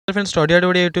Friends study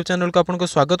Odia YouTube channel को आपको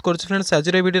स्वागत करुच्ची। फ्रेंड्स आज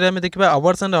वीडियो में देखा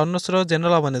awards and honours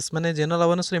general awareness माने जनरल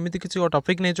अवेयरनेस एमती किसी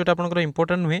टॉपिक नहीं जोटा आपंकर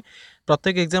इंपोर्टेंट नुहे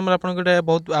प्रत्येक एग्जाम आपको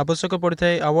बहुत आवश्यक पड़ता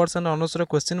है। अवार्ड्स एंड ऑनर्स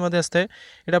क्वेश्चन आसता है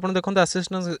ये आप देखते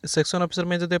असिस्टेंट सेक्शन ऑफिसर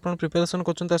में जब आप प्रिपरेशन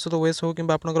कर ओएस हो कि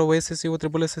ओएसएससी हो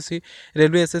triple SSC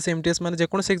railway SSC MTS मैंने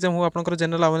जेकोसी एग्जाम हो आप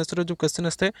जनरल अवेयरनेस जो क्वेश्चन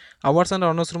आसता है अवार्ड्स एंड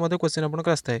ऑनर्स क्वेश्चन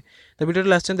आपको आसता है। तो वीडियो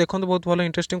लास्ट देखो बहुत भल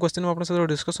इंटरेस्टिंग क्वेश्चन आप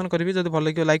डिस्कसन करी जब भल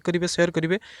लगे लाइक करेंगे शेयर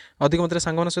करेंगे अधिक मात्रा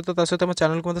सांग सहित आम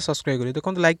चैनल को सब्सक्राइब करेंगे।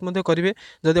 देखो लाइक करेंगे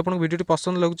जब आपको वीडियो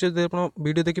पसंद लगे जब आप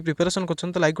वीडियो देखिए प्रिपरेशन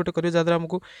कर लाइक गोटे करेंगे जहाँ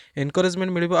आमको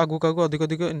एनकरेजमेंट मिले आगू आगू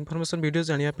अधिक इनफॉरमेशन वीडियो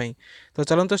जानापी। तो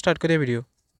चलते स्टार्ट करिए वीडियो।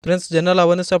 फ्रेंड्स जनरल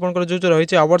अवेयरनेस आपंकर जो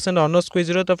रही अवार्ड्स एंड ऑनर्स क्विज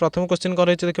तो प्रथम क्वेश्चन कौन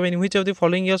रही देखिए in which of the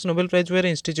following years Nobel prize where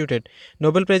instituted.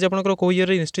 Nobel prize आपंकर को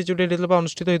ईयर इंस्टीट्यूटेड होता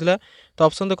अनुष्ठित होता। तो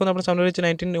ऑप्शन देखो आप सामने रही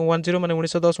 1910 मैंने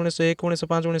 1910 1901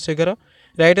 1905 1911।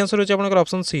 राइट आंसर होची आपंकर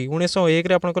ऑप्शन सी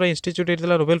 1901 आपंकर इंस्टीट्यूट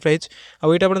होता नोबेल प्राइज।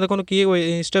 आउ ये देखो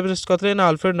किए इस्टाब्लिश करते ना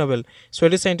अल्फ्रेड नोबेल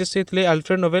स्वेडिश साइंटिस्ट थे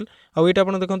अल्फ्रेड नोबेल। आउ ये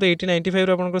देखो 1895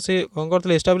 आपंकर से कौन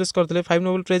करते इस्टाब्लिश करते 5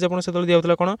 नोबेल प्राइज आपको से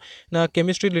दिया कौन ना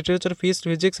chemistry literature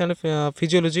physics and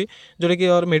physiology जोटा कि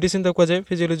और मेडिसिन तक कहुए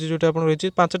फिजियोलॉजी जो रही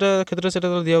पांचटा क्षेत्र से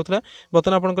दिया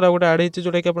बर्तमान आपंकर गोटे आड होती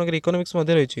जोटा कि आप इकोनॉमिक्स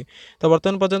रही। तो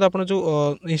बर्तमान पर्यटन आप जो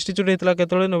इंस्टीट्यूट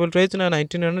होता है नोबेल प्राइज ना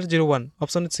 1901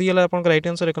 ऑप्शन सी है आपंकर राइट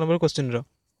आंसर एक नंबर क्वेश्चन।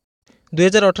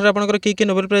 2018 आपंकर किए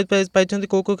नोबेल प्राइज पाई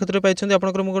कौ क्षेत्र में पाई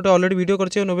आपंकर मुझे अलरेडी वीडियो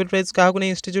कर नोबेल प्राइज क्या नहीं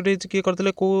इंस्टीट्यूट किए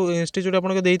करते कौ इंस्टीट्यूट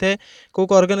आपको देता है कौ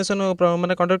अर्गानाइजेशन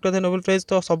मैंने कंडक्ट करते हैं नोबेल प्राइज।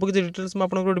 तो सब किसी डिटेल्स में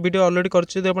आपको वीडियो अलरेडी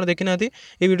कर देखी ना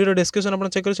ये वीडियो डिस्क्रिप्शन आप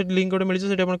चेक कर लिंक गोटे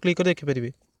मिली आप क्लिक कर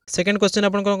देखिपारे। सेकंड क्वेश्चन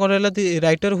आप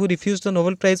writer who refuse the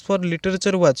Nobel prize for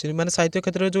literature watch माने साहित्य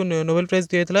क्षेत्र में जो नोबेल प्राइज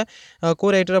दिया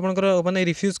को राइटर आपंकर माने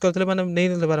रिफ्यूज करते माने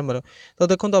नहीं बारंबार। तो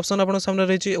देखो ऑप्शन आप सामने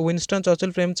रही Winston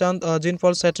Churchill Premchand Jean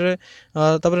Paul सार्ट्रे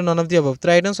तापर नन ऑफ द अबव। तो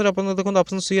राइट आंसर आप देखो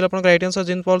ऑप्शन सी आपंकर राइट आंसर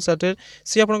जीन पॉल सार्ट्रे।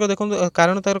 सी आपंकर देखो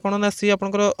कारण तार कौन ना सी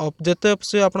आपंकर जिते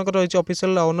सी आपंकर रही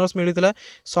ऑफिशियल ऑनर्स मिलता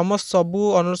समस्त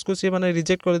सबू ऑनर्स को सी मैंने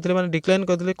रिजेक्ट करते मैंने डिक्लाइन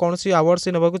करते कौन सी अवार्ड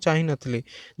से नेबाक चाही नथिले।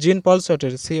 जीन पॉल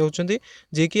सार्ट्रे सी होचंदी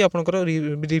जे कि आपंकर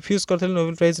रिफ्यूज करते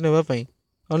नोबेल प्राइज नेबाई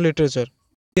ऑन लिटरेचर।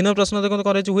 तीन प्रश्न देखो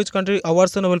कौन रही which country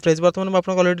awards Nobel prize बर्तमान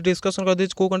आपको अलरेडी डिस्कशन कर दी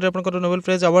कौ कंट्री आपंकर नोबेल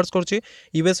प्राइज अवार्ड्स कर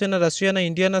यूएसए ना रशिया ना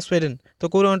इंडिया ना स्वीडेन। तो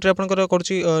कौ कंट्री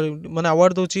आपंकर माने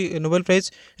अवार्ड दूसरी नोबेल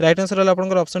प्राइज। राइट आंसर है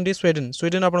आपंकर ऑप्शन डी स्वीडेन।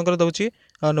 स्वीडेन आपंकर दूसरी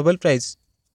नोबेल प्राइज।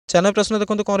 चैनल प्रश्न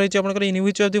देखो कौन रही है in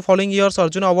which of the following years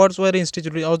Arjun awards where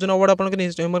institute. Arjun award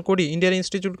आपंकर कौटी इंडिया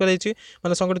इंस्टीट्यूट कराई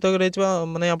मैंने संगठित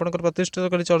मैंने आपंकर प्रतिष्ठित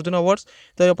कर अर्जुन अवार्ड्स।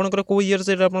 तो आपंकर कौ इयर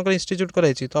से आपंकर इंस्टीट्यूट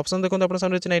कराई। तो ऑप्शन देखो आप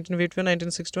सामने 1951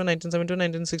 1961 1971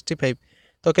 1965।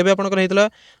 तो केबे आपंकर होता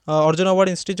अर्जुन अवार्ड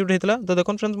इंस्टीट्यूट होता। तो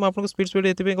देखो फ्रेंड्स मैं आपको स्पीड स्पीड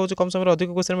ये कहूँ कम समय अधिक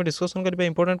क्वेश्चन में डिस्कसन करेंगे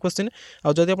इंपोर्टेंट क्वेश्चन।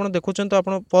 और जब आप देखुं तो आप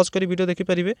पॉज कर वीडियो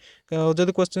देखिपारे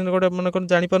जब क्वेश्चन गोटे मन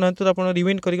जापर ना तो आप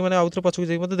रिवाइंड करके मैंने आउ थे पछक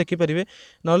जाइए देखिपारे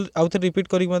ना आउ थे रिपीट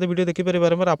करके मत वीडियो देखिपारे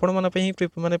बारंबार आपण मैंने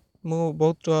मैंने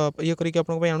बहुत ये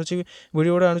करके आणुची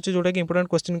वीडियो गुड़ा आणुची जोटा कि इंपोर्टेंट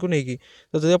क्वेश्चन को लेकिन।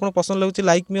 तो जब आपको पसंद लगे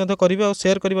लाइक भी करेंगे और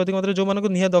शेयर करेंगे अधिक मात्रा जो मैंने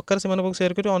निहा दरकार से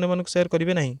शेयर करेंगे अन्य शेयर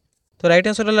करेंगे नहीं। तो राइट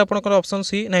आंसर है आपंकर ऑप्शन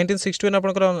सी 1961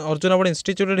 आपंकर अर्जुन अवार्ड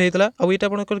इंस्टीट्यूट होता। और ये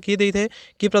आपंकर किए देते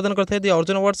किए प्रदान करते हैं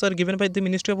Arjun awards are given by the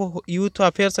ministry of youth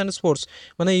affairs and sports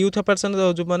माने यूथ अफेयर्स एंड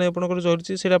जो मैंने आपंकर जो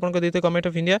रही आपको देते गवर्नमेंट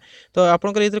ऑफ इंडिया। तो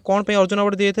आपंकर ये कौन पे अर्जुन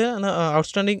अवार्ड दिए थे ना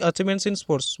outstanding achievements in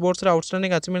sports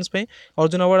outstanding achievements पे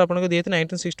अर्जुन अवार्ड आपको दिए थे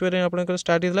 1961 आपंकर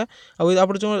स्टार्ट होता। और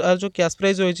आप जो कैश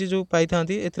प्राइज रही जो पाई था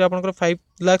आपंकर 5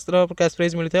 लाख कैश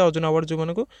प्राइज मिलता है अर्जुन अवार्ड जो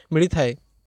मानक मिलता है।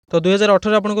 तो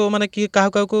 2018 आपको माने कि क्या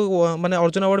माने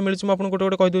अर्जुन अवार्ड मिली आपको गोटे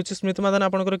गोटे कहीदे स्मृति मानधन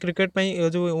आपंकर क्रिकेट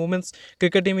जो वुमेन्स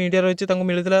क्रिकेट टीम इंडिया रही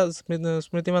मिलता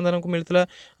स्मृति मानधन को मिलता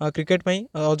क्रिकेट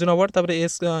अर्जुन अवार्ड। तापर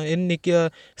एन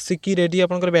सिक्की रेड्डी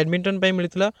आपंकर बैडमिंटन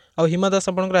मिलता और हिमा दास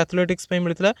आपंकर एथलेटिक्स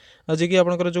मिलता जी कि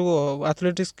आपंकर जो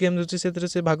एथलेटिक्स गेम अच्छे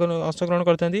से भाग अंशग्रहण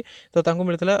करते तो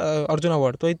मिलता अर्जुन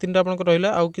अवार्ड। तो ये 3टा आपको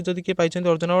रहा आउ कि किए पाई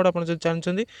अर्जुन अवार्ड आप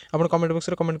जानते आप कमेंट बॉक्स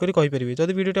में कमेंट करेंगे।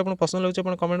 जब वीडियो आपको पसंद लगे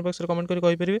आप कमेंट बॉक्स में कमेंट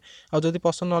करेंगे। और जब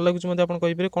पसंद न लगुच आप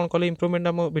कौन कले इंप्रूवमेंट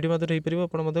आम वीडियो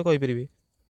मध्य हो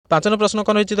 5 प्रश्न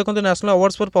कौन रही देखो national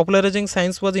awards for popularising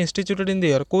science was instituted in the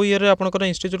year को ईयर आपंकर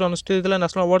इंस्टीट्यूट अनुष्ठित होता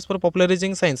national awards for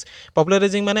popularising science.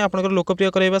 Popularising माने आपंकर लोकप्रिय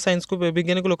कराइबा साइंस को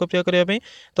विज्ञान को लोकप्रिय कराइबा।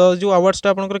 तो जो अवार्ड्स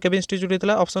आपंकर केबे इंस्टीट्यूट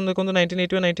होता ऑप्शन देखो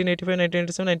 1981 1985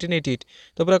 1987 1988।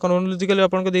 तो पूरा क्रोनोलॉजिकली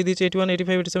आपको दे दीजिए 81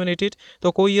 85 87 88।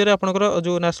 तो को ईयर आपंकर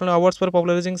जो national awards for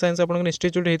popularising science आपंकर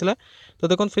इंस्टीट्यूट होता। तो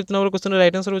देखो 5th number question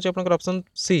right answer होची आपंकर ऑप्शन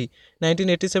सी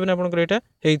 1987 आपंकर एटा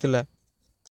हेइतला।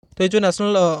 तो ये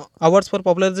national awards for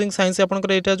popularising science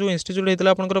आपंकर यहाँ जो इंस्टीट्यूट होता है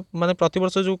आपंकर माने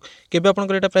प्रतिवर्ष जो केबे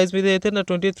आपंकर यहाँ प्राइज भी देते ना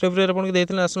 20 फेब्रुआरी आपको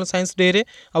देते नेशनल साइंस डे रे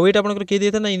आउ ये आपंकर किए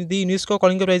देते ना दी यूनेस्को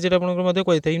कलिंग प्राइज ये आपंकर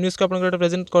कही था यूनेस्को आपंकर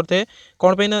प्रेजेंट करते हैं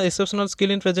कौन पे ना exceptional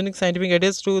skill in presenting scientific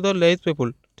ideas to the ledge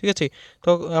people ठीक अच्छे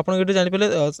तो आप जानीपारे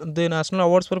the national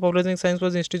awards for popularising science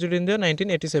was institute in the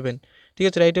 1987 ठीक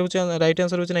अच्छे राइट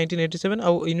आंसर होची 1987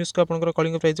 आउ यूनेस्को आपंकर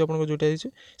कलिंग प्राइज आपको जोटा है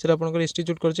आपंकर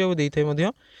इंस्टीट्यूट कर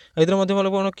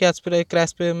कैश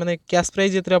माने कैश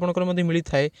प्राइज ये आपंकर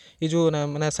मिलता है ये जो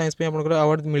मैंने साइंस पे आपंकर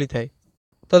अवार्ड मिलता है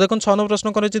तो देखो 6 नंबर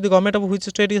प्रश्न कर government of which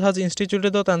state has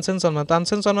instituted the Tansen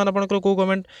सम्मान आपंकर को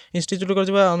गवर्नमेंट इंस्टीट्यूट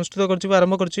कर अनुष्ठित कर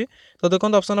आरंभ कर तो देखो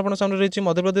ऑप्शन आप सामने रही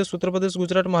मध्य प्रदेश उत्तर प्रदेश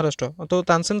गुजरात महाराष्ट्र तो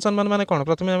तानसेन सम्मान माने कौन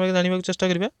प्रथम आम जानवा चेष्टा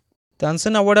करिबा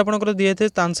तानसेन अवार्ड आपंकर दिए थे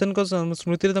तानसेन को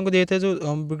स्मृति दिए थे जो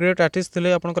ग्रेट आर्टिस्ट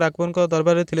थे आपंकर अकबर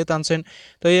दरबार में थे तानसेन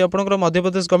तो ये आपंकर मध्य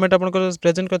प्रदेश गवर्नमेंट आपंकर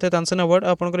प्रेजेंट करते तानसेन अवार्ड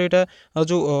आपंकर यहाँ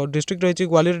जो डिस्ट्रिक्ट रही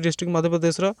ग्वालियर डिस्ट्रिक्ट मध्य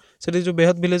प्रदेश से जो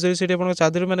बेहद विलेज रही है आप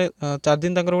 4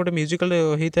 दिन गोटे म्यूजिकल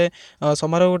होता है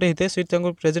समारोह गोटे होता है से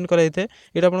प्रेजेंट कराई थे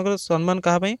ये आपंकर सम्मान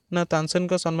क्या ना तानसेन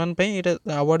का सम्मान ये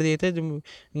अवार्ड दिए थे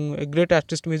ग्रेट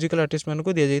आर्टिस्ट म्यूजिकल आर्टिस्ट मान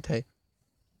को दि जाए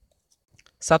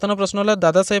 7 नंबर प्रश्न है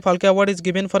Dada Saheb Phalke award is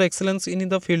given for excellence in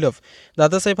the field of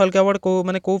Dada Saheb Phalke award को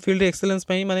माने को फील्ड एक्सेलेंस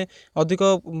माने अधिक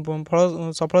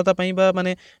फल सफलता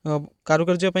माने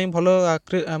कारुकार्य भल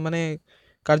माने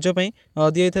कार्य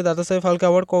दिए थे दादा साहेब फाल्के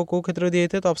अवार्ड को क्षेत्र दिए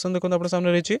थे तो ऑप्शन देखो आप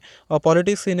सामने रही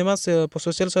politics cinema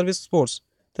social service sports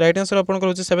तो राइट आंसर आपको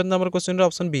रोचे 7 number question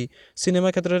option B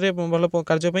cinema क्षेत्र में भल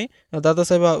कार्य दादा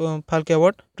साहेब फाल्के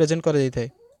अवार्ड प्रेजेंट कर 8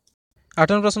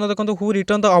 नंबर प्रश्न देखो who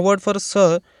return the award for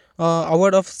sir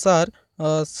award of sir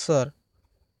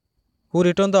who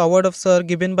returned the award of sir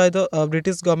given by the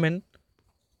British government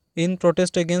in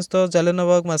protest against the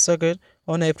Jallianwala massacre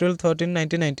on April 13,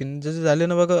 1919 जो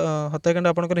जालियानवाला हत्याकांड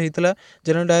आपंकर होता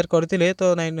general Dyer करते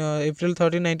तो April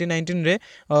 13, 1919 रे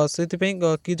से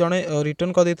कि जड़े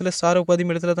रिटर्न करते सार उपाधि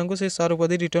मिलता से सार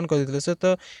उपाधि रिटर्न करते से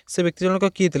तो से व्यक्ति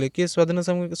जनक किए थे किए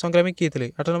स्वाधीनता संग्रामी किए थे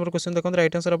 8 नंबर क्वेश्चन देखो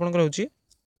राइट आंसर आपंकर होची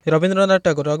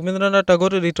रवींद्रनाथ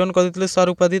टागोर रिटर्न करते सार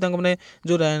उपाधि मैंने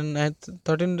जो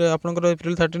 13 आपंकर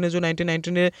एप्रिल 13 जो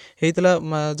 1919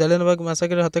 होता जालियानवाला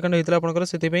मासाकर हत्याकांड होता आपंकर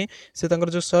से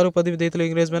जो सार उपाधि देते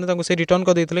इंग्रेज मैंने से रिटर्न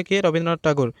करते किए रवींद्रनाथ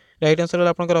टागोर राइट आंसर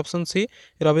आपंकर option C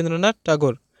Rabindranath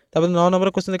Tagore 9 number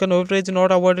question देखा Nobel prize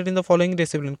not awarded in the following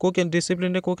discipline को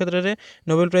डिसिप्लिन को क्षेत्र में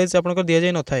नोबेल प्राइज आपको दि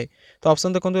जाए न था तो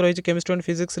ऑप्शन देखो रही chemistry and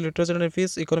physics literature and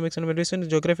physics economics and medicine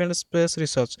geography and space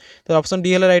research तो ऑप्शन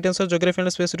डी है right answer geography and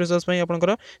space research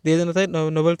आपंकर दि जाए न था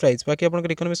नोबेल प्राइज बाकी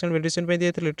आप इकोनॉमिक्स एंड मेडिसिन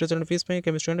दिए थे literature and physics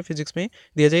chemistry and physics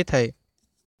दि जाए था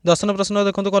 10 नंबर प्रश्न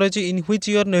देखो कर in which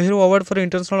year Nehru award for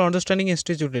international understanding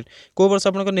instituted को वर्ष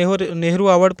आप Nehru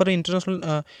award for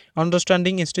international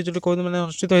understanding institute को मैंने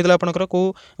अनुष्ठित होता आपंकर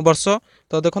को वर्ष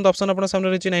तो देखो ऑप्शन आप सामने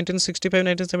रही 1965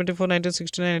 1974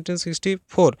 1969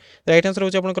 1964 राइट आंसर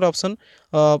होची आपंकर ऑप्शन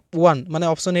 1 माने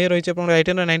ऑप्शन ए रही राइट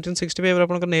आंसर 1965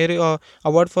 आपंकर Nehru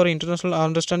award for international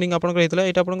understanding आपंकर होता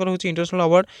है आपंकर होची international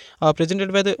award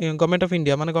presented by the government of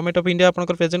India माने गवर्नमेंट ऑफ इंडिया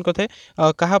आपंकर प्रेजेंट करते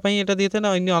कहा ये दिए थे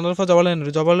ना in honour for Jawaharlal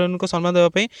Nehru को सम्मान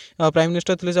देवाई प्राइम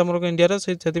मिनिस्टर थे इंडिया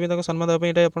से सम्मान देवाई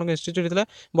इंस्टीट्यूट होता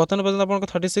बर्तमान पर्यटन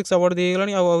आपको 36 अवार्ड दी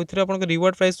गला आप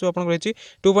रिवार्ड प्राइस जो आपको रही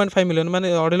 2.5 मिलियन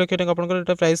माने 2.5 लाख टका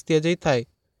आपको प्राइस दि जाए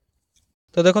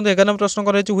तो देखो 11 नंबर प्रश्न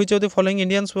कर which of the following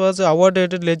Indians was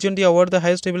awarded legendary award the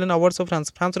highest civilian awards of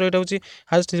France France रहा हूँ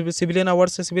हाईएस्ट सिविलियन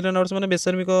अवार्ड्स मैंने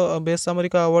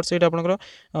बेसामरिक अवार्ड्स ये आपंकर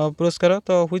पुरस्कार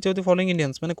तो which of the following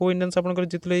Indians मैंने को इंडियंस आपंकर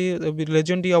जीतले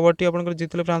लेजेंडरी अवार्ड टी आपंकर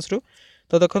जीतले फ्रांस रु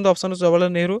तो देखो ऑप्शन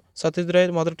जवाहरलाल नेहरू सत्यजित राय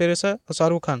मदर टेरेसा और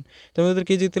शाहरुख खान तो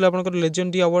किए जीतले आपंकर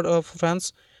लेजेंडरी अवार्ड ऑफ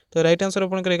फ्रांस तो राइट आंसर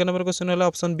आपंकर 1 नंबर क्वेश्चन है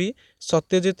ऑप्शन बी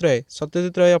सत्यजित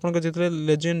राय आपंकर जीतले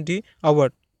legendary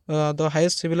award the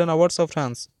highest civilian awards of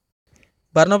France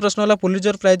 12 प्रश्न है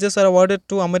Pulitzer prices are awarded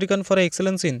to American for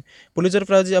excellence in Pulitzer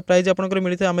prize आपंकर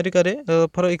मिलता है अमेरिका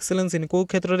फॉर एक्सेलेंस इन को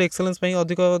क्षेत्र में एक्सेलेंस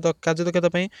अधिक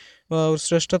कार्यदक्षता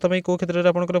श्रेष्ठता को क्षेत्र में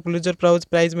आपंकर पुलिजर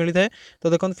प्राइज मिलता है तो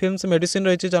देखो फिल्म मेडिसिन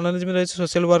रही जर्नलिज्म रही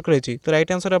सोशल वर्क रही तो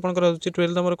राइट आंसर आपंकर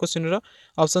 12 number question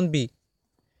option B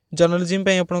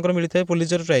journalism आपंकर मिलता है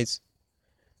पुलिजर प्राइज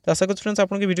तो आशा करूँ फ्रेंड्स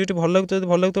आपको वीडियो भल लगता है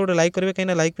भल लगता है गोटे लाइक करेंगे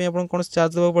कहीं लाइक में आपको कौन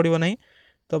चार्ज देवा पड़ो ना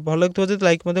तो भल लगता है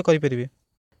लाइक करेंगे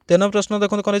 13 प्रश्न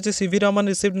देखो कर CV Raman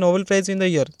received Nobel prize in the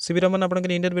year CV Raman आप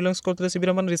इंडिया बिलोंग्स करते CV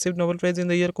Raman received Nobel prize in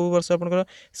the year को वर्ष आप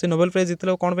से नोबेल प्राइज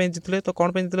जीतले कौन जीतले तो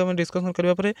कौन जीतले हम डिस्कसन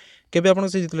करने पर केबे आप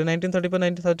जीतले 1934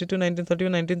 1932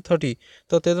 1931 1930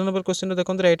 तो 13 नंबर क्वेश्चन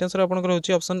देखो राइट आंसर आपंकर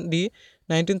होची ऑप्शन डी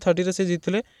 1930 रे से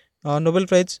जीतले Nobel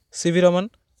prize CV Raman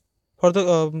for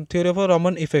the theory of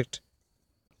Raman effect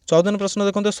 14 प्रश्न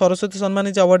देखो सरस्वती सम्मान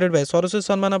इज अवार्डेड बाय सरस्वती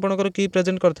सम्मान आपंकर की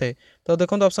प्रेजेंट करते तो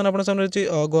देखो ऑप्शन आप सामने रही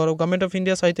गवर्नमेंट ऑफ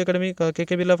इंडिया साहित्य एकेडमी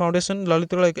के बिरला फाउंडेशन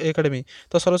ललित कला एकेडमी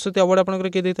तो सरस्वती अवार्ड आपंकर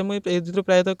किए देते मुझे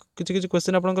प्रायतः किसी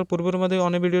क्वेश्चन आप पूर्व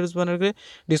अन्य वीडियो मान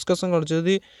डिस्कसन कर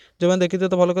जो देखी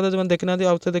तो भल कथा जो देखी ना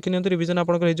आउे देखी नि रिविजन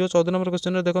आपंकर 14 नंबर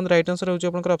क्वेश्चन देखो राइट आंसर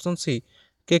होकर ऑप्शन सी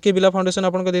के बिरला फाउंडेशन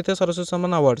आपको देते सरस्वती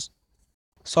सम्मान अवार्ड्स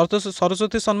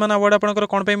सरस्वती सम्मान अवार्ड आपंकर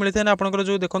कौन पे मिलता है ना आपंकर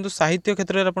जो देखो साहित्य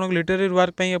क्षेत्र में आप लिटरेरी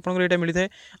वर्क पे आपंकर यहाँ मिलता है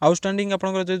आउटस्टैंडिंग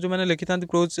आपंकर जो मैंने लिखि था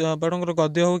प्रोज आपंकर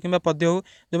गद्य हो कि पद्य हो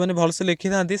जो मैंने भलसे लिखि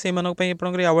था से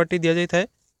आपंकर अवार्ड टी दि जाए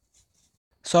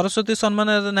सरस्वती सम्मान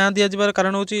ना दि जाबार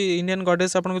कारण हूँ इंडियन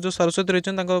गडेस आप जो सरस्वती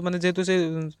रही मैंने जेहेतु से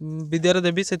विद्यार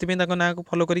देवी से ना को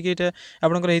फॉलो करके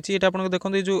आपंकर ये देखो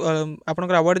जो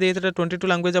आपंकर अवार्ड दिए 22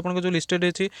 लैंग्वेज आप जो लिस्टेड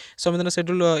अच्छी संविधान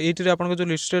शेड्यूल 8 आप जो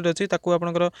लिस्टेड अच्छी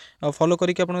आपंकर फॉलो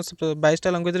करके 22टा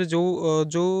लैंग्वेज जो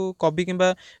जो कवि कि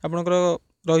आपंकर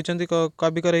रही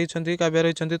कविकर रही काव्य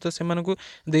रही तो से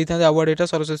अवार्ड यहाँ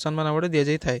सरस्वती सम्मान अवार्ड दि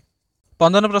जाए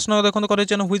 15 प्रश्न देखो करें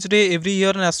which day every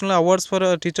year national awards for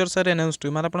teachers are announced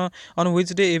माने आपण on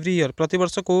which day every year प्रति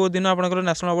वर्ष को दिन आपनकर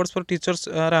national awards for teachers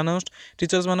are announced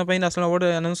teachers मान पई नेशनल अवार्ड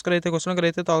अनाउंस कराइते घोषणा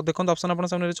कराइते तो देखो ऑप्शन आपण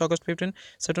सामने अगस्त 15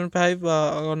 सेप्टेम्बर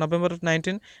 5 नवंबर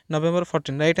 19 नवंबर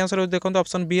 14 राइट आंसर देखो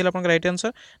ऑप्शन बी आपन right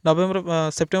answer November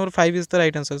September 5 is the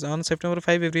right answer on September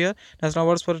 5 every year national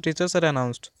awards for teachers are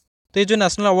announced तो ये जो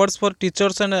national awards for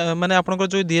teachers and माने आपंकर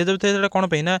जो दि जाए कौन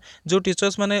पे ना जो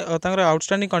टीचर्स माने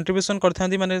आउटस्टैंडिंग कंट्रीब्यूशन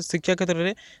करते माने शिक्षा क्षेत्र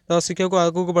में तो शिक्षा को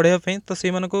आगू को बढ़ाई तो से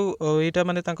यहाँ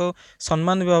माने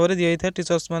सम्मान भाव में दि जाए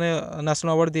टीचर्स माने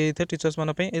नेशनल अवार्ड दि जाए टीचर्स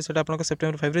मानी आप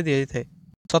सेप्टेम्बर 5 दि जाए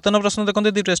 57 प्रश्न देखो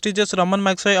दि prestigious Raman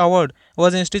मैक्सवे award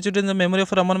was instituted in the memory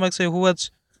of Raman मैक्सवे who was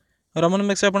Raman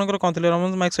मैक्सवे आपंकर कौन थे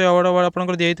रमन मैक्सवे अवार्ड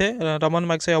आपंकर दी जाए Raman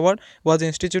मैक्सवे award was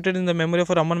instituted in the memory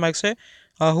of Raman मैक्सवे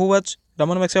who was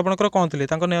Raman मैक्सवे आपंकर कौन थे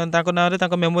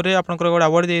ना मेमोरी आपंकर गोटे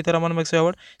अवार्ड दी जाए रमन मैक्सवे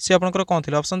अवार्ड सी आपंकर कौन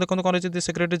थे ऑप्शन देखो कौन रही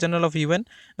सेक्रेटरी जनरल ऑफ यूएन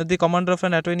ना दी commander of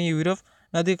NATO in Europe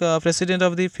ना दी प्रेसिडेंट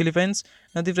ऑफ द फिलीपाइंस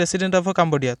ना दी प्रेसिडेंट ऑफ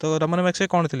कंबोडिया तो रमन मैक्सवे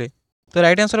कौन थे तो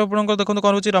राइट आंसर आपको देखो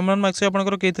कौन हो रमन मैक्सवे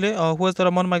आपंकर किए थे हु वाज द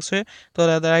रमन मैक्सवे तो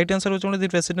राइट आंसर हो the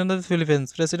president of the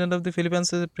Philippines president of the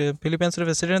Philippines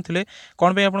president थे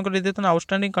कौन पे आपको देते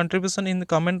outstanding contribution in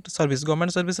government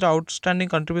service outstanding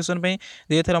contribution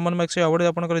दिए थे रमन मैक्सवे अवार्ड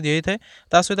आपको दी जाए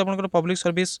सहित आपंकर पब्लिक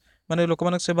सर्विस माने लोक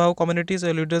सेवा हो कम्युनिटीज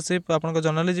लीडरशिप आप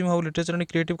जर्नलिज्म हो literature and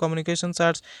creative communication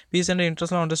arts piece and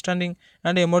international understanding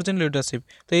and emerging leadership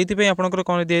तो ये आपंकर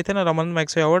कौन दी जाए ना रमन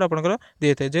मैक्सवे अवार्ड आपंकर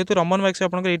दी जाए जेहेतु रमन मैक्सवे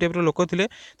आपंकर ये टाइप लोक थे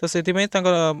तो से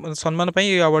सम्मान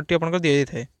ये अवार्ड टी आपंकर दी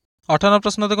जाए 18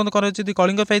 प्रश्न देखो कौन रही दि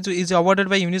Kalinga prize is awarded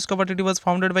by UNESCO but it was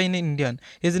founded by in Indian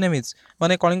his name is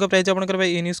माने कलिंग प्राइज आपंकर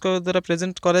यूनेस्को द्वारा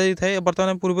प्रेजेंट कराई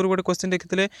बर्तमान पूर्व गोटे क्वेश्चन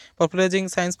देखते popularising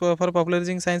science for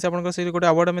popularising science आपंकर से गोटे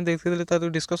अवार्ड आम देखते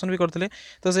डिस्कसन भी करते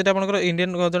तो से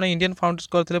इंडियन जड़े इंडियन फाउंड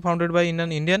करते फाउंडेड बाय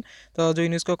इंडियन तो जो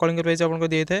यूनेस्को कलिंग प्राइज आपको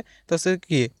दी जाए तो से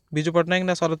किए विजु पट्टनायक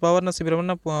ना शरद पवार ना शिवरमन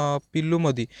ना पिल्लू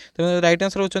मोदी तो राइट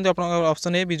आंसर होती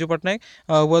option A Biju Patnaik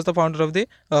was the founder of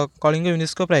the Kalinga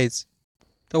UNESCO prize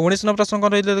तो 19 नंबर प्रश्न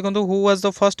कौन रही देखो who was the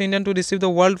first Indian to receive the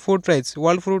world food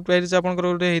prize आपंकर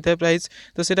गोटे होता है प्राइज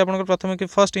तो सीटा आपंकर प्रथम कि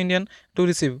फर्स्ट इंडियन टू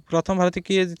रिसीव प्रथम भारतीय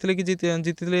किए जीतले कि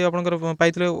जीतले आपंकर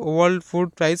पाइले वर्ल्ड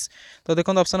फूड प्राइज तो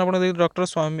देखो ऑप्शन आप doctor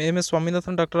M S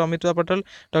Swaminathan doctor Amitabh Patel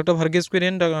doctor भर्गेश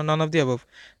Kurien none of the above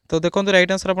तो देखो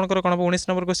राइट आंसर आपंकर कौन 19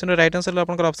 नंबर क्वेश्चन राइट आंसर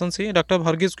आपंकर ऑप्शन सी डॉक्टर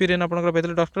भर्गेश कुरियन आपंकर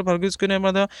पाइले डॉक्टर भर्गेश कुरियन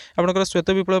आपंकर श्वेत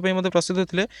विप्लव प्रसिद्ध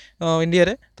थे इंडिया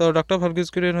तो डॉक्टर भर्गेश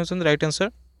कुरियन होती राइट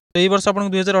आंसर यही वर्ष आप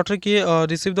 2018 किए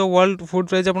receive the world food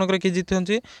prize आपंकर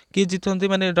किए जीतती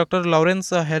माने doctor Lawrence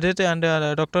हेडेट and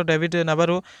doctor David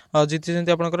Nabarro जीति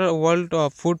आपंकर वर्ल्ड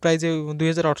फूड प्राइज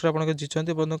 2018 आप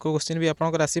जीतते क्वेश्चन भी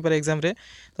आपंकर आसीपारे एग्जाम रे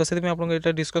तो से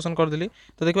आपको डिस्कसन करदेली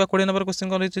तो देखा 20 नंबर क्वेश्चन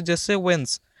कौन रही जेसे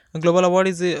veins global award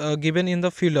is given in the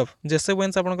field of जेसे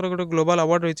वेन्स आपंकर गोटे ग्लोबल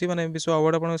अवार्ड रही माने विश्व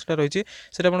अवार्ड आप रही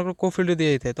को फील्ड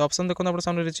दी जाए तो ऑप्शन देखो आप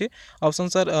सामने रही option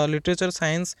sir literature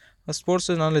science sports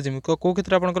journalism को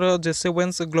क्षेत्र आपंकर जेसे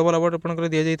वेन्स ग्लोबल अवार्ड आपंकर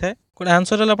दी जाए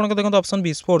आंसर है आपको देखो ऑप्शन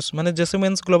बी स्पोर्ट्स माने जेसे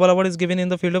veins global award is given in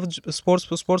the field of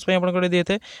sports आपंकर दी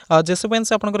जाए जेसे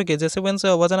वेन्स आपंकर किए जेसे veins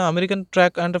was an American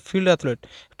track and field athlete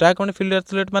track and field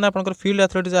athlete माने आपंकर फील्ड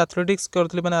एथलेट एथलेटिक्स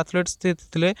करते माने एथलेट्स थे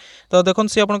तो देखो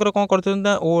सी आपंकर कौन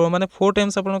करते माने 4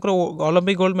 टाइम्स आपंकर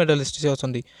ओलंपिक गोल्ड मेडलिस्ट से अच्छा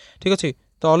ठीक अच्छे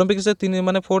तो ओलंपिक से 3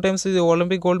 माने 4 times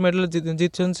Olympic gold medal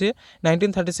Jitan सी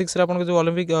 1936 रे आपन जो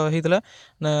ओलंपिक होता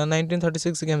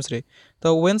 1936 गेम्स रे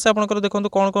तो वेन्स आपंकर देखो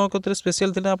कौन कौन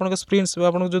स्पेशल थे आप स्प्रिंट्स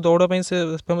आप जो दौड़ से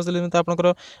फेमस थे तो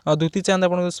आपंकर द्युति चांद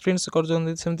आप स्प्रिंट्स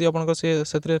करमती आप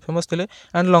से फेमस थे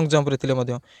एंड लंग जंप रे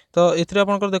तो ये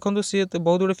आपंकर देखो सी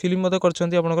बहुत गुड फिल्म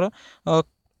करपंकर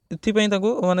एथिपाई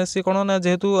माने सी कौन ना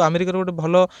जेहेतु अमेरिकार गोटे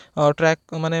भल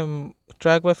ट्रैक माने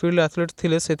ट्रैक बा फील्ड एथलीट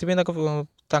थिले सेथिपाई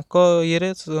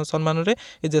ये सम्मान रे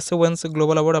जेसे वन्स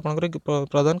ग्लोबल अवार्ड आपनकर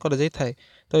प्रदान कर जाई थाए।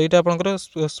 तो ये आपनकर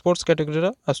स्पोर्ट्स कैटेगरी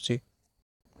रो आछी।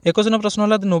 21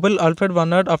 प्रश्न है Nobel Alfred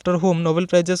Bernard after home Nobel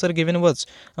prizes are given was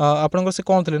आपनकर से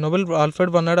कौन थे नोबेल अल्फ्रेड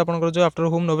बर्नार्ड आपनकर जो after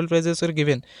home Nobel prizes are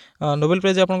given Nobel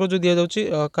prize आपनकर जो दिया जाउची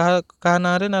कहा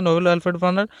ना रे ना नोबेल अल्फ्रेड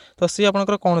बर्नार्ड तो सी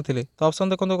आपनकर कौन थे तो ऑप्शन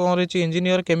देखो कौन रही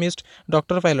इंजीनियर केमिस्ट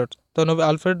डॉक्टर पायलट तो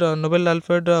नोबेल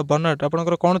अल्फ्रेड बर्नार्ड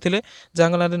आपनकर कौन थे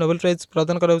जहाँ ना नोबेल प्राइज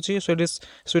प्रदान कराउची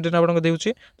स्वीडेन आपनको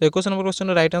देउची। तो 21 नंबर क्वेश्चन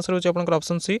राइट आंसर होची आपनकर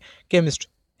option C chemist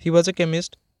he was a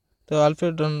chemist. तो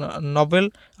Nobel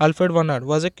Alfred Bernard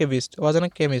was an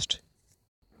chemist.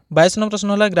 22 number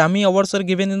प्रश्न है ग्रामी awards are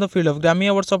given in the field of ग्रामी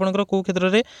अवार्ड्स आपनकर को क्षेत्र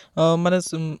रे माने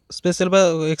स्पेशल बा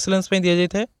एक्सीलेंस पे दिया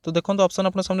जाय तो देखो ऑप्शन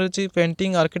आपन सामने रही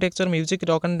painting architecture music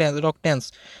rock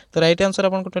dance. तो राइट आंसर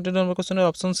आपन 22 number question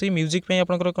option C music पे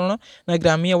आपनकर कोन ना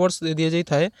ग्रामी अवार्ड्स दिया जाय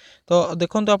थाए। तो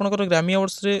देखो आपनकर ग्रामी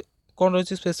अवार्ड्स रे कोन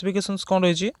रही स्पेसिफिकेशंस कोन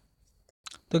रही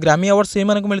तो ग्रामी अवार्ड से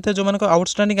मानक मिलता है जो मानक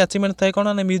आउटस्टैंडिंग अचीवमेंट थाए कौन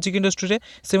ना म्यूजिक इंडस्ट्री रे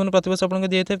से मन प्रतिवर्ष आपन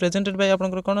दिए थे प्रेजेंटेड बाय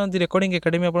आपन कौन दि रिकॉर्डिंग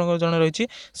एकेडमी आपन जण रही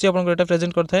सी आपन एटा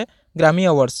प्रेजेंट करथाय ग्रामी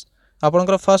अवार्ड्स।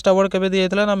 आपन फर्स्ट अवार्ड केबे दिया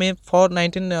था ना मे 4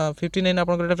 1959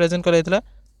 आपन एटा प्रेजेंट कराइतला।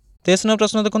 23 नंबर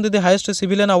प्रश्न देखो the highest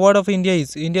civilian award of India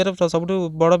is India सब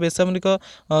बड़ बेसामरिक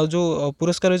जो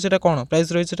पुरस्कार रही है कौन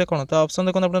प्राइज रही है कौन। तो ऑप्शन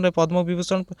देखो अपने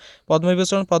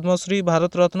पद्मविभूषण पद्मश्री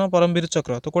भारत रत्न परमवीर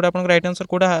चक्र। तो कोटा आपन right answer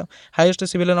Kota highest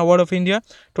civilian award of India.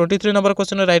 23 number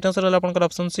question right answer है आपन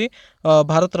ऑप्शन सी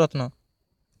भारत रत्न।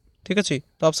 ठीक अच्छे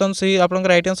तो ऑप्शन सी आपन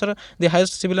right answer the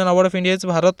highest civilian award of India is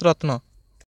Bharat Ratna.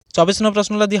 24 number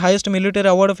प्रश्न the highest military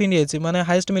award of India माने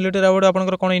highest military award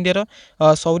आपनकर कोन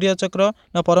India शौर्य चक्र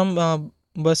ना परम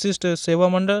वशिष्ठ सेवा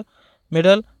मंडल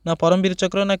मेडल ना परमवीर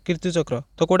चक्र ना कीर्ति चक्र।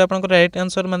 तो कोड आपनकर राइट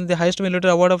आंसर माने the highest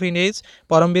military award of India is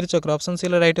Paramvir चक्र। Option C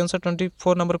right answer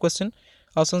 24 number question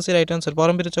option C right answer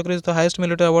Paramvir चक्र is the highest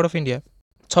military award of India.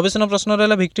 26 number प्रश्न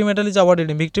रहा victory medal is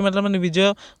awarded victory medal माने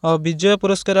विजय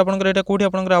पुरस्कार आपनकर एटा कोठी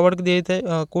आपनकर award दिए थे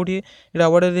कोठी एटा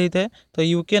अवार्ड दिए थे तो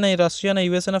यूके ना रशिया ना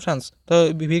यूएसए ना फ्रांस। तो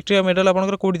विक्ट्री मेडल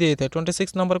आपनकर कोठी दिए थे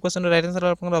 26 नंबर क्वेश्चन राइट आंसर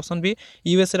आपनकर ऑप्शन बी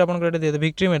यूएसए रे आपनकर एटा दिए थे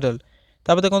विक्ट्री मेडल।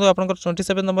 तापर देखो आपनकर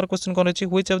 27 नंबर क्वेश्चन कोन अछि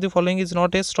which of the following is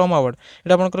not a श्रम अवार्ड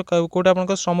एटा आपनकर कोटा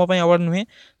आपनकर श्रम पय अवार्ड नुहे।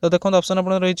 तो देखो ऑप्शन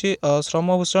आपनकर रही श्रम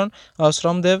भूषण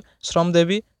श्रम देव श्रम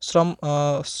देवी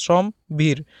श्रम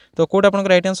वीर। तो कोटा आपनकर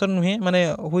राइट आंसर नुहे माने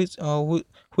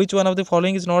which one of the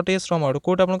following is not a श्रम अवार्ड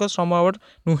कोटा आपनकर श्रम अवार्ड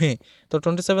नुहे। तो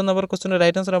 27 नंबर क्वेश्चन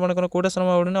राइट आंसर आपनकर कोटा श्रम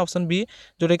अवार्ड ने ऑप्शन बी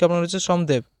जोटा कि आपनकर श्रम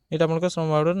देव एटा आपनकर श्रम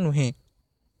अवार्ड नुहे।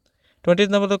 20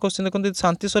 नंबर क्वेश्चन देखो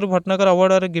Shanti Swarup Bhatnagar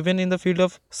award are given in the field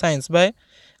of science by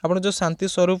आपन जो शांति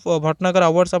स्वरूप भटनागर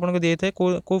अवार्ड्स आपन को दिए थे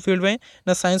को फील्ड में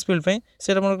ना साइंस फील्ड में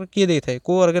से आपन किए दे थे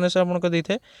को ऑर्गेनाइजेशन आपन को दे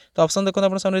थे। तो ऑप्शन देखो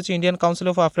आपन सामने Indian council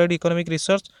of applied economic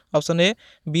research option A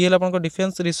BL आपन को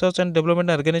defence research and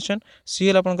development organisation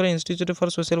CL आपन को institute for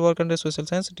social work and social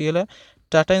science DL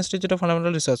Tata institute of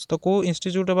fundamental research. तो को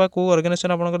इंस्टीट्यूट बा को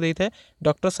ऑर्गेनाइजेशन आपन को दे थे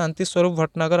doctor Shanti Swarup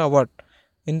Bhatnagar award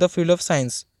in the field of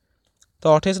science. तो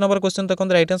 28 नंबर क्वेश्चन देखो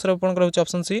राइट आंसर आपन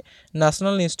option C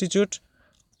national institute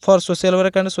for social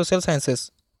work and social sciences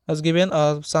has given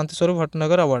Shanti Swarup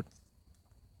Bhatnagar award.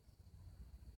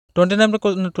 29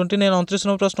 29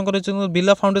 number प्रश्न कर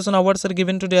Birla foundation awards are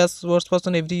given to dash sports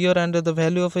person every year and the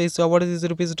value of इस award is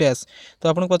rupees dash. तो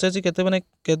आपको पचार केते माने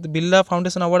Birla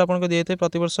foundation award आपन को दिए थे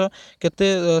प्रति वर्ष केते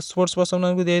स्पोर्ट्स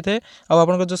पर्सन को दिए थे आ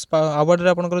आपन जो अवार्ड रे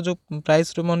आपन जो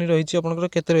प्राइस मनी रही छि आपन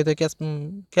केते रही थे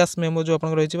कैश मेमो जो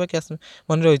आपन रही छि बा कैश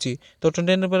मनी रही छि। तो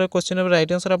 29 नंबर क्वेश्चन रे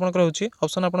राइट आंसर आपन रहउछि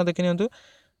ऑप्शन आपन देखि नियंतु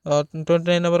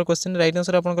 29 नंबर क्वेश्चन राइट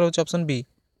आंसर आपन रहउछि ऑप्शन बी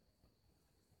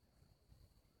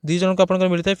दी जन को आपन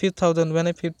मिलता है 5000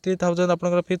 माने 50000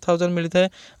 आपन 5000 मिलता है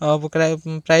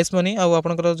प्राइस मनी आ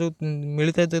आपन जो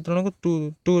मिलता है जन को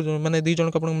टू माने दी जन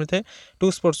को आपन मिलता है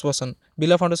 2 sports person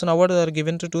Birla foundation award are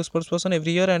given to 2 sports person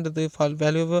every year and the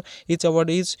value of each award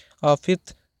is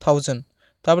 5000।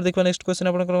 तापर देखबा नेक्स्ट क्वेश्चन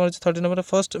आपन 30 number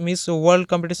first miss world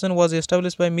competition was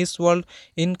established bye miss world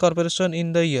in corporation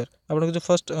in the year आपन जो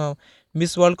first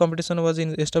miss world competition was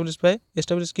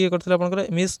establish किए करथिला आपन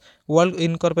miss world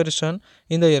in corporation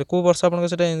in the year को वर्ष आपन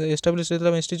सेटा एस्टैब्लिश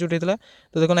हेतला इंस्टीट्यूट हेतला।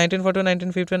 तो देखो 1940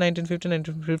 1950 1950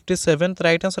 1957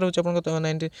 राइट आंसर होछ आपन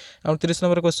 30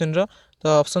 नंबर क्वेश्चन रो।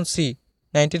 तो ऑप्शन सी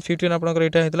 1951 आपन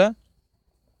एटा हेतला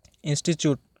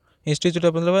इंस्टीट्यूट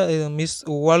अपन मिस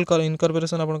वर्ल्ड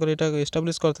इनकॉर्पोरेशन आपन एटा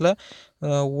establish करथिला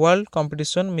world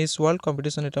competition miss world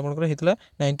competition एटा आपन हेतला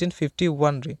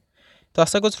 1951 रे। तो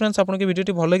आशा करूँ फ्रेंड्स आपको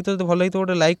वीडियो भल लगी तो भल लगी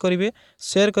गोटे लाइक करेंगे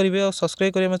शेयर करेंगे और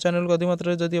सब्सक्राइब करेंगे चैनल को अधिक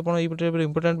मात्रा जब आप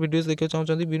इंपोर्टेंट वीडियोस देखा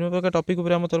चाहते विभिन्न प्रकार टॉपिक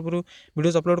उपर आम तरफ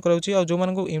वीडियोस अपलोड कराऊँ और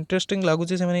जो इंटरेस्टिंग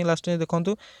लगुच से लास्ट में देखूँ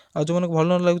और जो भल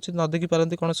न लगुच न देखी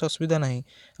पारती कौन असुविधा ना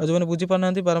और जो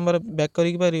बुझीपार बारंबार बैक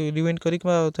करके रिवाइंड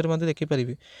करके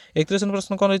देखिपारे 31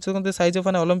 प्रश्न कौन रही size of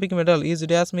an Olympic medal is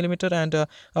dash millimetre and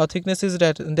thickness is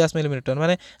dash millimetre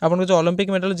माने आपन जो ओलंपिक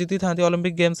मेडल जीति था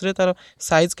ओलंपिक गेम्स रे तार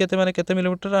साइज केते माने केते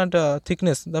मिलीमीटर एंड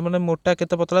थिकनेस माने मोटा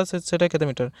केते पतला सेटा केते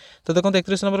मीटर तो देखो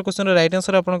 31 नंबर क्वेश्चन राइट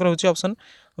आंसर आपनकर होची ऑप्शन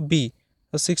बी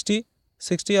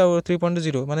 60 और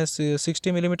 3.0 माने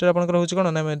 60 मिलीमीटर आपनकर होची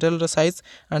कोन ना medal size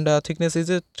and thickness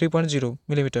is 3.0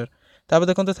 millimetre तापर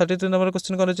देखो 33 नंबर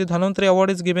क्वेश्चन कौन अच्छी Dhanvantari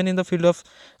award is given in the field of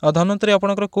Dhanvantari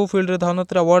आपनकर को फील्ड रे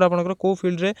धनवंतरी अवार्ड आपनकर को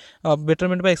फील्ड रे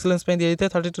बेटरमेंट बाय एक्सीलेंस पे दिया जाय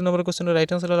 32 नंबर क्वेश्चन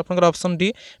राइट आंसर आपनकर ऑप्शन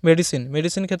डी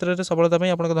मेडिसिन क्षेत्र रे सफलता पे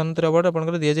आपनकर धनवंतरी अवार्ड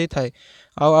आपनकर दिया जाय थाए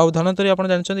आ धनवंतरी आपन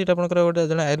जानछन एटा आपनकर गोटे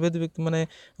जने आयुर्वेद माने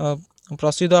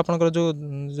प्रसिद्ध आपनकर जो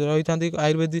रही थांती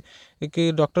आयुर्वेदिक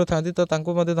कि डॉक्टर थांती तो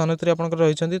तांको मध्ये धनवंतरी आपनकर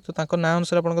रही छंती तो तांको नाम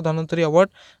अनुसार आपनकर धनवंतरी अवार्ड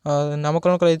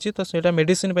नामकरण कराई छि तो सेटा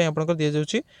मेडिसिन पे आपनकर दिया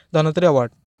जाउछि धनवंतरी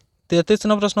अवार्ड 33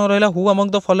 नंबर प्रश्न रहा who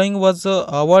among the following was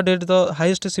awarded the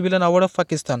highest civilian award of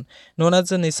Pakistan known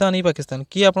as निशान ई पाकिस्तान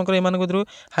कि आपनकर एमान को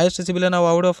highest civilian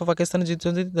award of Pakistan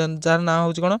जीतछन्ती jar नाम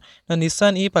होछि कोन ना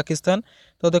निशान ई पाकिस्तान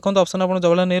तो देखो ऑप्शन आपन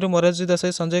Jawaharlal Nehru Morarji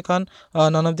Desai Sanjay Khan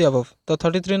none of the above तो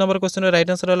 33 नंबर क्वेश्चन राइट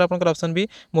आंसर रहला आपनकर ऑप्शन बी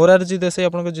मोरारजी देसाई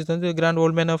आपनकर जीतछन्ती grand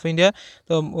old man of India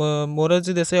तो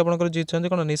मोरारजी देसाई आपनकर जीतछन्ती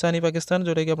कोन निशान ई पाकिस्तान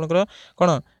जोटा कि आपनकर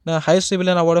कोन ना highest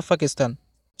civilian award of Pakistan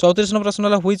 34 number प्रश्न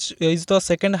which is the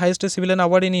second highest civilian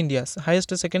award in India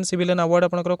highest second civilian award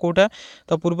आपनकर कोटा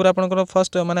तो पूर्व आपनकर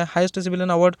फर्स्ट माने highest civilian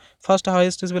award first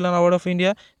highest civilian award of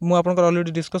India मु आपनकर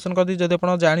ऑलरेडी डिस्कशन कर दी जदि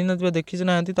आपन जानि न देखि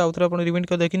नाहंती तो आउथरे आपन रिवाइंड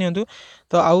कर देखि नियंतु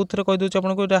तो आउथरे कहि दोछ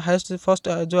आपनको एटा हाईएस्ट फर्स्ट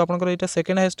जो आपनकर एटा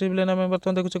सेकंड हाईएस्ट सिविलियन हम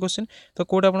बर्तमान देखुछ क्वेश्चन तो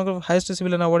कोटा आपनकर हाईएस्ट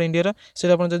सिविलियन अवार्ड इंडिया रो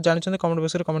से आपन जानि छन कमेंट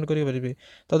बॉक्स रे कमेंट करि परिबे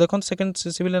तो देखन सेकंड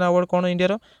सिविलियन अवार्ड कोन इंडिया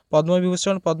रो पद्म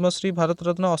विभूषण पद्मश्री भारत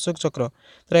रत्न अशोक चक्र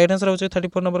तो right answer होछ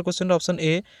 34 number question option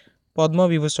A Padma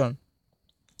Vibhushan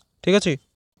ठीक अछि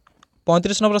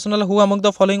 35 नंबर प्रश्न who among the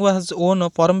following was own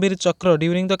Paramvir चक्र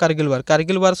ड्यूरिंग द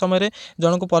कारगिल वार समय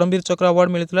जन को परमवीर चक्र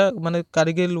अवार्ड मिलता माने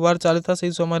कारगिल वार चलता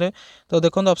से समय तो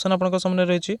देखो ऑप्शन आपन सामने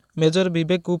रही मेजर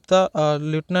विवेक गुप्ता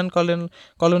लेफ्टिनेंट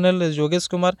कॉलोनेल योगेश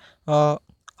कुमार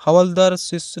हवलदार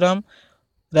शिशराम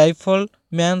राइफल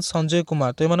मैन संजय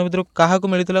कुमार तो एमान भितर क्या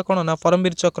मिलता कौन ना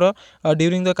परमवीर चक्र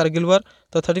ड्यूरिंग द कारगिल वार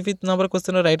तो 35 नंबर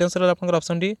क्वेश्चन राइट आंसर आपन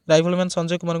option D rifle man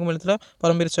Sanjay Kumar को मिलता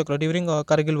परमवीर चक्र ड्यूरिंग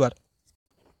कारगिल वार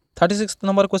 36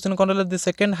 नंबर क्वेश्चन कौन रहा the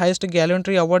second highest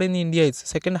gallantry award in India is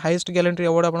second highest gallantry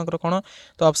award आपनकर कौन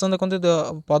तो ऑप्शन देखते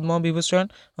पद्म विभूषण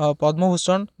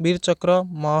पद्मभूषण वीर चक्र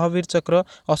महावीर चक्र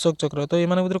अशोक चक्र तो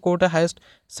एमान भितर Kota highest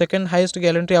second highest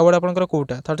gallantry award आपनकर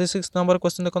कोटा 36 नंबर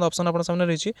क्वेश्चन देखो ऑप्शन आपन सामने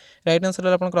रही राइट आंसर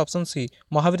आपनकर ऑप्शन सी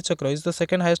महावीर चक्र is the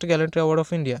second highest gallantry award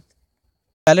of India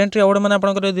gallantry award माने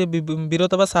आपनकर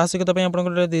वीरता बा साहसिकता पे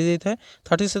आपनकर दे जाय थाए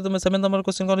 37 नंबर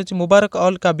क्वेश्चन कौन रही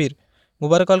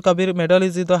मुबारक अल Kabir medal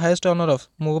is the highest honour of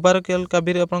मुबारक अल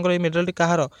कबीर आपनकर मेडल टी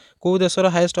कहार को देशर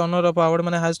हाईएस्ट ऑनर ऑफ अवार्ड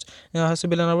माने highest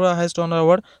civilian award highest honour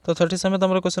award तो 37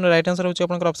 नंबर क्वेश्चन राइट आंसर होची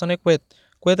आपनकर ऑप्शन ए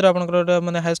कुवैत रे आपनकर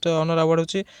माने हाईएस्ट ऑनर अवार्ड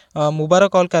होची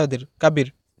मुबारक अल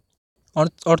कबीर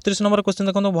 38 नंबर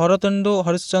क्वेश्चन देखो Bharatendu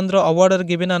Harishchandra award are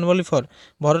given annually for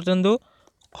Bharatendu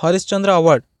Harishchandra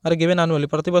award are given annually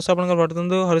प्रति वर्ष आपनकर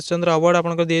भरतेन्दु हरिश्चंद्र अवार्ड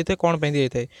आपनकर दिए थे कौन पे दिए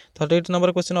थे 38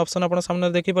 नंबर क्वेश्चन ऑप्शन आपन सामने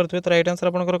देखि परथबे तो राइट आंसर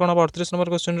आपनकर कोन 38 नंबर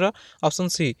क्वेश्चन रा option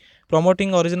C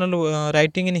promoting original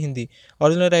writing in Hindi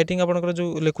original writing आपनकर जो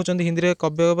लिखुचंदी हिंदी रे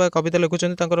काव्य बा कविता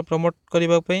लिखुचंदी तांकर प्रमोट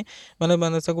करबा पई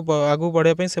माने सबको आगु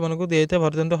बढ़िया पई से मानको दिए थे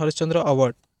भरतेन्दु हरिश्चंद्र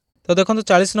अवार्ड तो देखो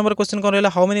 40 नंबर क्वेश्चन कौन रहा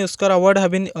how many Oscar award have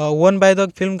been one by the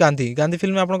film Gandhi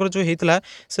film में आपनकर जो हेतला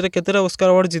से केतेरा ऑस्कर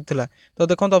अवार्ड जीतला तो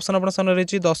देखो ऑप्शन आपन सामने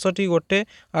रही 10 टी गोटे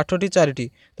 8 टी 4 टी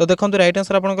तो देखो राइट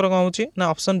आंसर आपनकर कौन होची ना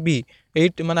ऑप्शन बी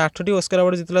 8 माने 8 टी ऑस्कर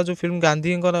अवार्ड जीतला जो फिल्म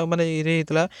गांधी माने रे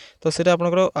हेतला तो सेटा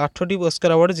आपनकर 8 टी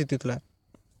ऑस्कर अवार्ड जीतितला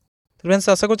तो फ्रेंड्स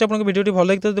आशा करछि आपन वीडियो भल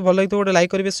लगी गोटे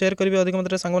लाइक करेंगे शेयर करेंगे अधिक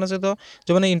मात्रा सांगमान सहित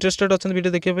जो मैंने इंटरेस्टेड अच्छा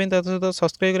वीडियो देखा सहित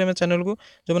सब्सक्राइब करेंगे चैनल को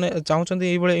जो मैंने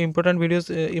चाहते ये इंपोर्टेंट वीडियोस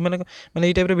मैंने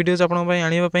ये टाइप वीडियोस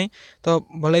आने तो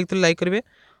भल लगी लाइक करेंगे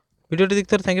वीडियो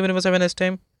देखते thank you very much have a nice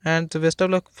time and best of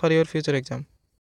luck for your future exam.